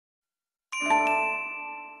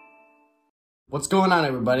What's going on,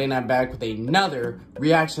 everybody? And I'm back with another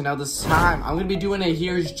reaction. Now this time, I'm going to be doing a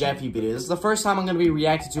Here's Jeffy video. This is the first time I'm going to be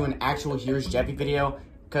reacting to an actual Here's Jeffy video,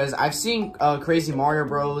 because I've seen Crazy Mario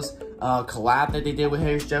Bros. Collab that they did with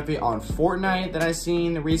Here's Jeffy on Fortnite that I've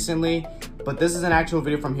seen recently. But this is an actual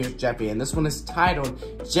video from Here's Jeffy, and this one is titled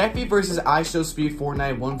Jeffy vs. IShowSpeed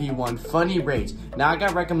Fortnite 1v1 Funny Rage. Now, I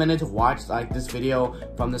got recommended to watch this video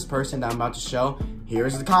from this person that I'm about to show.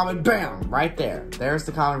 Here's the comment, bam, right there. There's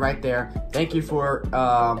the comment right there. Thank you for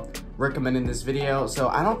recommending this video. So,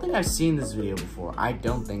 I don't think I've seen this video before. I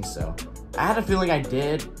don't think so. I had a feeling I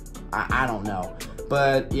did. I don't know.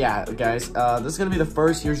 But yeah, guys, this is going to be the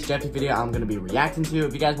first Here's Jeffy video I'm going to be reacting to.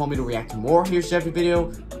 If you guys want me to react to more Here's Jeffy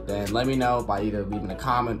video, then let me know by either leaving a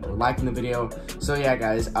comment or liking the video. So yeah,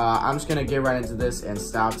 guys, I'm just going to get right into this and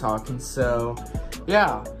stop talking. So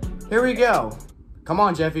yeah, here we go. Come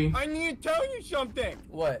on, Jeffy. I need to tell you something.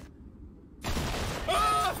 What?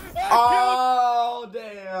 Oh,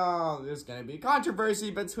 damn. There's going to be controversy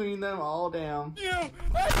between them. Oh, damn.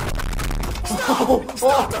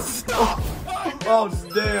 Stop! Oh,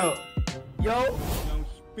 damn. Yo,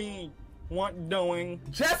 Speed, what doing?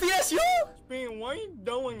 Jeffy, that's you? Speed, what are you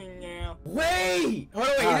doing in there? Wait! Hold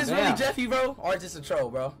on, wait, is this really Jeffy, bro? Or is this a troll,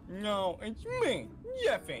 bro? No, it's me,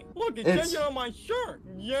 Jeffy. Look, it's on my shirt.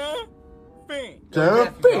 Yeah? Jeffy. Bro,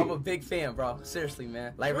 I'm a big fan, bro. Seriously,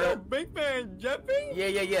 man. Like, You're a big fan, Jeffy?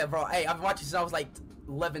 Yeah, bro. Hey, I've been watching since I was like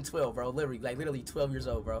 11, 12, bro. Literally 12 years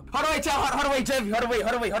old, bro. Hold on, wait, Jeffy. Hold on, wait, Jeffy.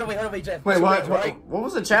 Wait, what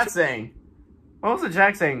was the chat saying? What was the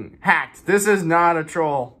chat saying? Hacked. This is not a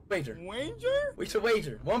troll. Wager? We should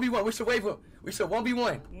wager. 1v1. We should wager. We should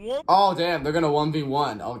 1v1. Oh, damn. They're gonna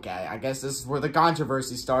 1v1. Okay, I guess this is where the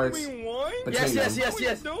controversy starts. 1v1? Yes. Yes.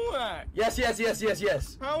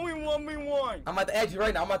 Yes. How we 1v1? I'm about to add you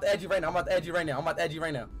right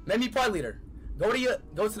now. Let me party leader. Go to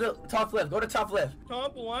the top left. Go to top left.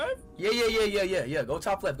 Top left? Yeah. Go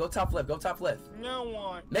top left. Now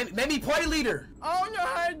what? Make me party leader. I don't know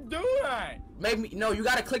how to do that. No, you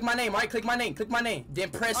gotta click my name, right? Click my name.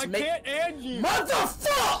 Then press I can't add you.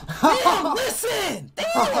 Motherfucker! Damn, listen!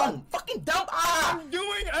 Damn! Fucking dumb. I'm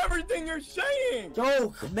doing everything you're saying.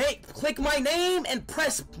 Yo, click my name and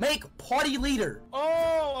press make party leader.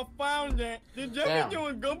 Oh, I found it. Did Jeffy do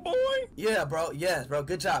a good boy? Yeah, bro. Yes, bro.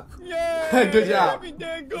 Good job. Yeah. Good job. Jeffy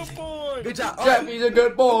did good boy. Good job. Jeffy's a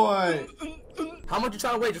good boy. How much you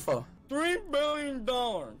trying to wager for? $3 billion.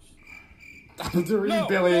 $3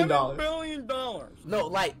 billion. $7 billion. No,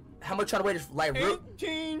 like, how much you trying to wager for? Like,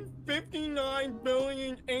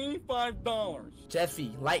 $18,59,085.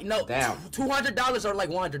 Jeffy, like, no. Damn. $200 or like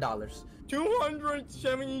 $100?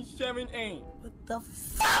 $277.8. What the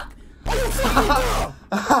fuck? Are you fucking dumb?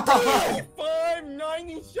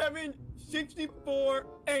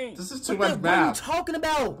 $597.64.8. This is too much math. What are you talking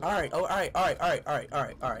about? All right.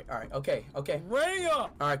 Okay. Ready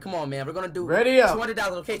up. All right, come on, man. We're gonna do Ready up.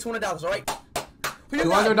 $200. Okay, $200. All right.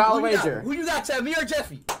 $200 wager. Who you got, Chad? Me or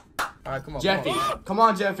Jeffy? All right, come on. Jeffy. Come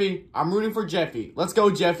on, Jeffy. I'm rooting for Jeffy. Let's go,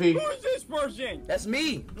 Jeffy. Who is this person? That's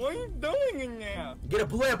me. What are you doing in there? Get a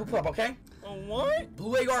blue AR blue pump, okay? A what?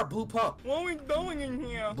 Blue AR blue pump. What are we doing in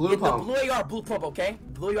here? Blue Get pump. the blue AR blue pump, okay?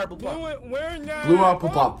 Blue AR blue pump. Where now? Blue AR blue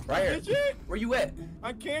pump. Right here. Is it? Where you at?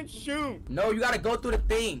 I can't shoot. No, you gotta go through the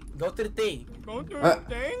thing. Go through the thing. Go through the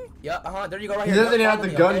thing? Yeah, there you go, right He here. doesn't have the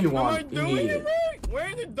gun he Am I wants. He doing needs it it. right? Where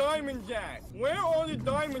are the diamonds at? Where are the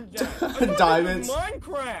diamonds at? I thought Diamonds? This was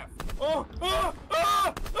Minecraft.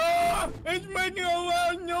 It's making a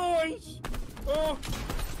loud noise.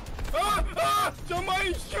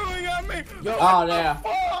 Somebody's shooting at me. Yo, Oh, yeah.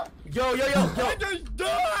 Yo. I just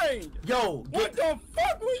died. Yo, What the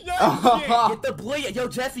fuck was that shit? get the blue. Yo,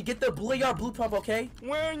 Jeffy, get the blue AR blue pump, okay?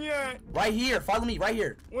 Where you at? Right here. Follow me, right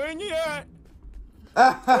here. Where you at?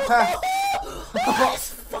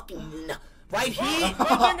 That's fucking right here. I think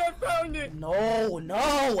I found it. No.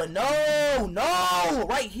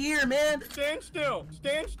 Right here, man. Stand still.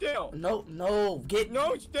 Stand still. No. Stand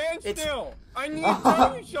It's- still. I need to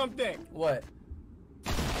tell you something. What?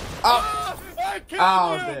 I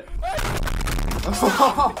killed you. shit.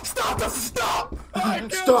 Stop. I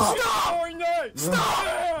killed Stop. you.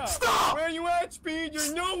 Fortnite. Stop. Where you at, Speed?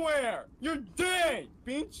 You're nowhere. You're dead.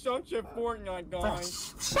 Speed sucks at Fortnite,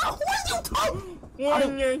 guys. What are you talking? One I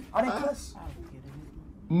didn't cuss.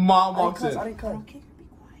 Mom walks in. I didn't cuss.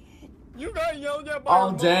 You got yelled at by Oh,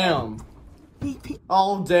 your mom. damn.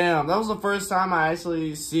 Oh, damn. That was the first time I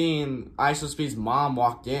actually seen IShowSpeed's mom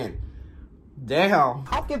walk in. Damn.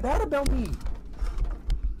 How get bad about me?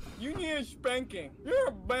 You need a spanking. You're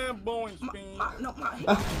a bad boy, Speed. No,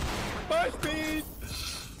 Bye, Speed.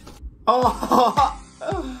 Oh,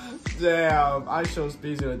 Damn,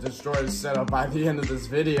 IShowSpeed's gonna destroy the setup by the end of this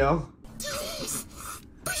video. I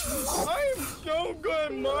am so good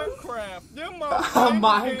at Minecraft. This is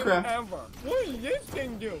my favorite game ever. What does this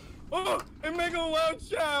thing do? Oh, it makes a loud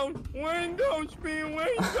sound. Where you go, Speed? Where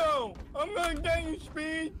you go? I'm gonna get you,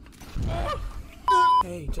 Speed.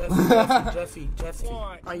 Hey, Jeffy.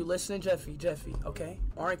 What? Are you listening, Jeffy? Okay.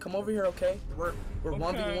 All right, come over here, okay? We're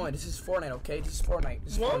 1v1. This is Fortnite, okay? This is Fortnite.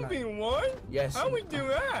 1v1? Yes. How we do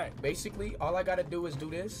that? Basically, all I gotta do is do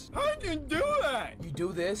this. How do you do that? You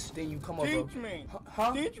do this, then you come over. Teach me.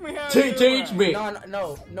 Huh? Teach me how to do that. Teach me.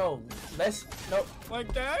 No. No.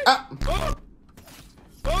 Like that?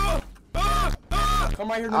 Come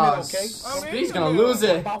right here in the middle, okay? Speed's gonna lose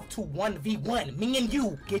We're it. about to 1v1. Me and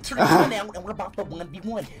you. Get to the gun now, and we're about to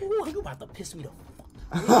 1v1. Ooh, you about to piss me the fuck.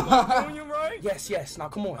 Am I doing you right? Yes. Now,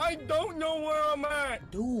 come on. I don't know where I'm at.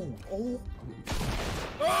 Dude. Oh.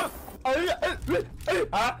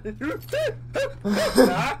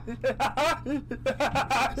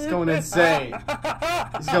 He's going insane.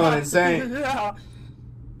 He's going insane.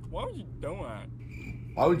 Why would you do that?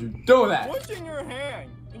 Why would you do that? What's in your hand?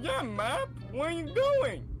 Is that a map? Where are you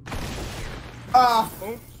going? I'm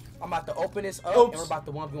about to open this up, Oops. and we're about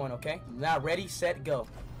to 1v1, okay? Now, ready, set, go.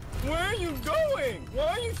 Where are you going? Why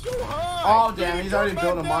are you so high? Oh, damn, he's already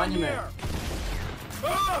built a monument.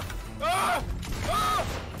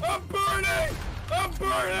 I'm burning! I'm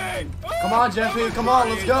burning! Come on, Jeffy. Come on,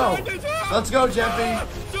 let's go. Let's go, Jeffy.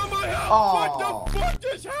 Somebody help! Oh. What the fuck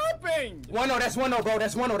just happened? 1-0, that's 1-0, bro.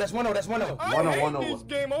 That's 1-0, that's 1-0, that's 1-0. I hate this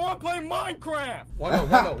game. I want to play Minecraft.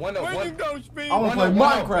 1-0. Where you go, Speed? I want to play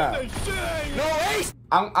Minecraft. No, Ace!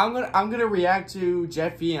 I'm gonna react to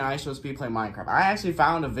Jeffy and IShowSpeed play Minecraft. I actually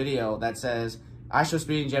found a video that says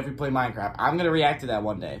IShowSpeed and Jeffy play Minecraft. I'm gonna react to that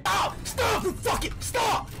one day. Oh, stop! You fucking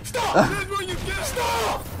stop! This is what you get.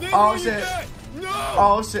 Stop! This is Oh, what shit. you get. No!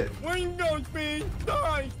 Oh shit! Where you go, Speed?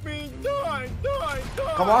 Die, Speed! Die!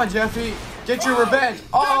 Come on, Jeffy! Get your revenge! That's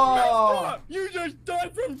Oh! messed up. You just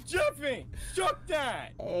died from Jeffy! Suck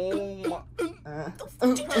that! Oh my...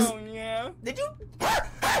 Oh, yeah? Did you...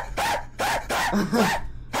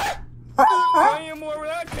 I am where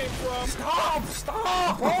that came from.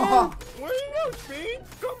 Stop, bro! Where you go, Speed?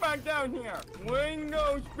 Come back down here. Where you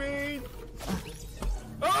go, Speed?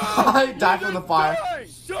 I died from the fire. Died.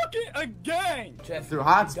 Suck it again. Jeff, Through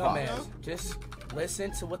hotspot. dumbass. Just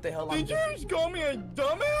listen to what the hell I'm Did you doing. just call me a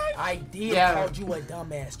dumbass? I did call you a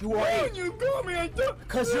dumbass. You are Why a... would you call me a dumbass?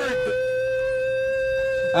 Cause you're a...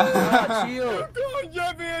 You chill. called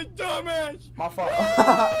Jeffy a dumbass. My fault.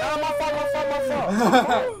 Nah, my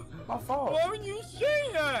fault. My fault. Why would you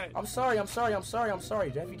say that? I'm sorry,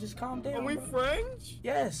 Jeffy. Just calm down. Are we bro. friends?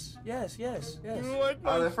 Yes. You like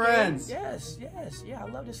my Are they skin? friends? Yes. Yeah, I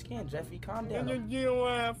love the skin, Jeffy. Calm And down. your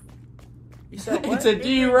giraffe. You said what? It's a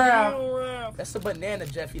giraffe. Giraffe. That's a banana,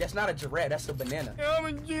 Jeffy. That's not a giraffe. That's a banana. I'm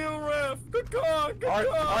a giraffe. Good call. All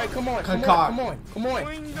right, come on. Caw. Where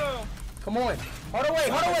you go? Come on. Hold away.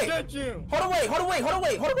 Get you. Hold away.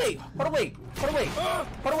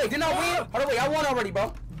 Didn't I win? Hold away. I won already,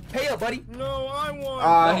 bro. Pay up, buddy. No, I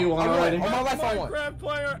won. He won already. All my life I won. Minecraft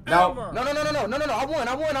player No. ever. No. I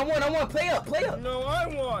won. Play up. No, I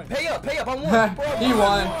won. Pay up. I won. Bro, He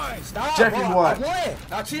won. Stop, Jeffy bro. won. I won.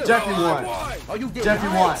 Now chill. Jeffy I won. Oh, you did Jeffy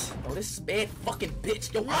not. won. Oh, this bad fucking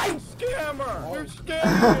bitch. Yo, You're I... a scammer. You're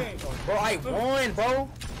scamming me. Bro, I won, bro.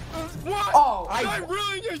 What? Oh, I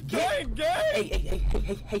really just played game. Hey.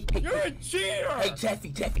 You're a cheater. Hey,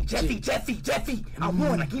 Jeffy. I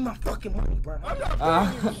won. I give me my fucking money, bro. I'm not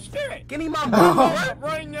paying you shit. Give me my money,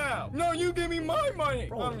 Right now. No, you give me my money.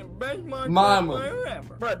 Bro. I'm the best Minecraft Mama. player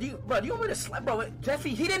ever. bro. Do you want me to slap, bro? Jeffy,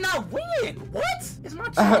 he did not win. What? Is my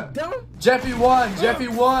chick dumb? Jeffy won! Jeffy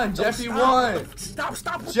won! Jeffy Stop. won!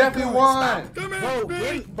 Stop. What Jeffy you doing? won! Stop. Come here,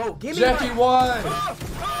 Give me Jeffy my... won!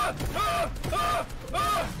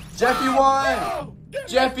 Jeffy Oh, won! get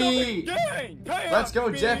Jeffy! messed up again. Pay Let's up, go,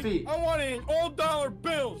 Speedy. Jeffy. I want it in old dollar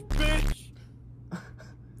bills, bitch.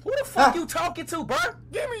 Who the fuck you talking to, bro?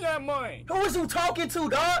 Give me that money. Who is you talking to,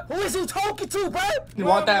 dog? Who is you talking to, bro? You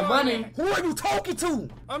want that money? Who are you talking to?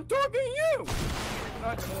 I'm talking to you.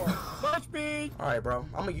 Not more. Bye, Speed. All right, bro.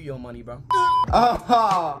 I'm gonna give you your money, bro.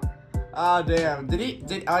 Oh damn. Did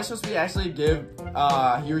IShowSpeed actually give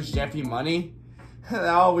Here's Jeffy money?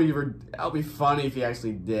 That'll be funny if he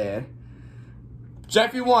actually did.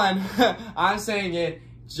 Jeffy won. I'm saying it.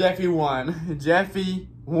 Jeffy won. Jeffy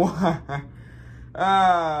won.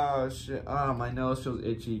 Oh shit. Oh, my nose feels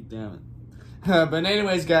itchy. Damn it. But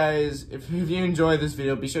anyways, guys, if you enjoyed this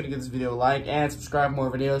video, be sure to give this video a like and subscribe for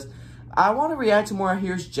more videos. I want to react to more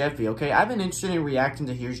Here's Jeffy, okay? I've been interested in reacting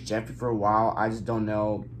to Here's Jeffy for a while. I just don't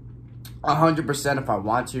know 100% if I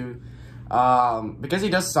want to. Because he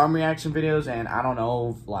does some reaction videos, and I don't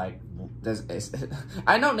know if, like,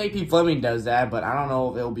 I know Nate P. Fleming does that, but I don't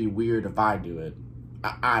know if it'll be weird if I do it.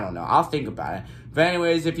 I don't know. I'll think about it. But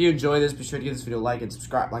anyways, if you enjoy this, be sure to give this video a like and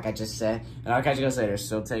subscribe, like I just said. And I'll catch you guys later,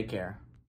 so take care.